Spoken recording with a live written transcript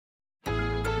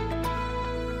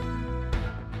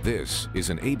This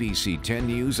is an ABC 10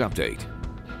 News update.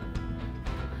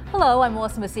 Hello, I'm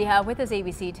Melissa Messiha with this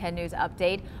ABC 10 News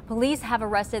update. Police have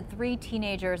arrested 3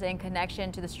 teenagers in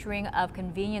connection to the string of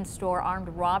convenience store armed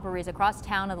robberies across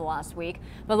town in the last week.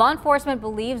 But law enforcement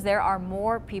believes there are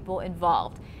more people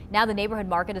involved. Now the Neighborhood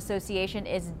Market Association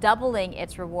is doubling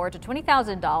its reward to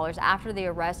 $20,000 after the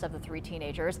arrest of the 3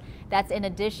 teenagers. That's in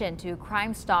addition to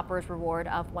Crime Stoppers' reward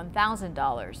of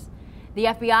 $1,000. The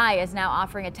FBI is now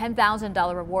offering a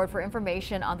 $10,000 reward for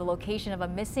information on the location of a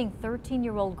missing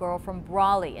 13-year-old girl from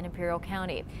Brawley in Imperial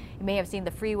County. You may have seen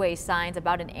the freeway signs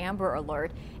about an Amber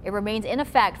Alert. It remains in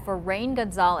effect for Rain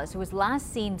Gonzalez, who was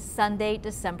last seen Sunday,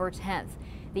 December 10th.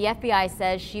 The FBI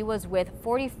says she was with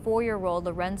 44-year-old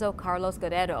Lorenzo Carlos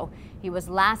Guerrero. He was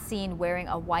last seen wearing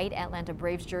a white Atlanta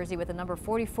Braves jersey with the number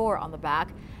 44 on the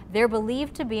back. They're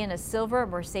believed to be in a silver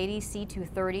Mercedes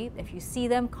C230. If you see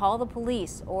them, call the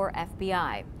police or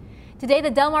FBI. Today,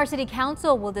 the Del Mar City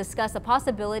Council will discuss the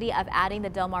possibility of adding the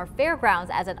Del Mar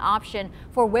Fairgrounds as an option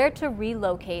for where to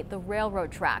relocate the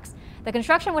railroad tracks. The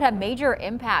construction would have major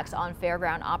impacts on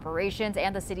fairground operations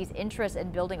and the city's interest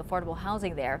in building affordable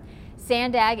housing there.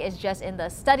 Sandag is just in the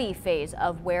study phase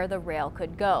of where the rail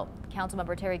could go.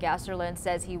 Councilmember Terry Gasterlin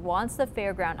says he wants the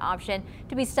fairground option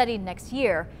to be studied next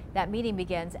year. That meeting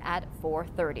begins at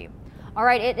 4:30. All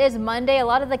right, it is Monday. A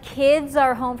lot of the kids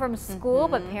are home from school,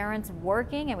 but parents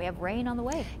working, and we have rain on the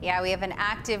way. Yeah, we have an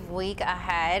active week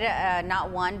ahead. Not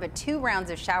 1, but 2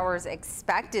 rounds of showers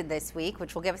expected this week,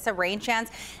 which will give us a rain chance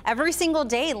every single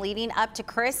day leading up to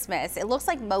Christmas. It looks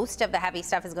like most of the heavy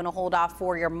stuff is going to hold off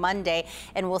for your Monday,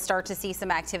 and we'll start to see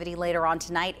some activity later on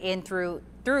tonight and through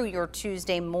your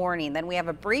Tuesday morning. Then we have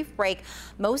a brief break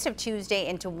most of Tuesday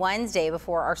into Wednesday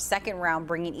before our second round,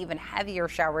 bringing even heavier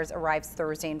showers, arrives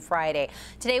Thursday and Friday.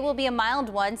 Today will be a mild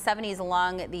one, 70s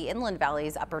along the inland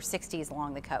valleys, upper 60s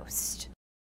along the coast.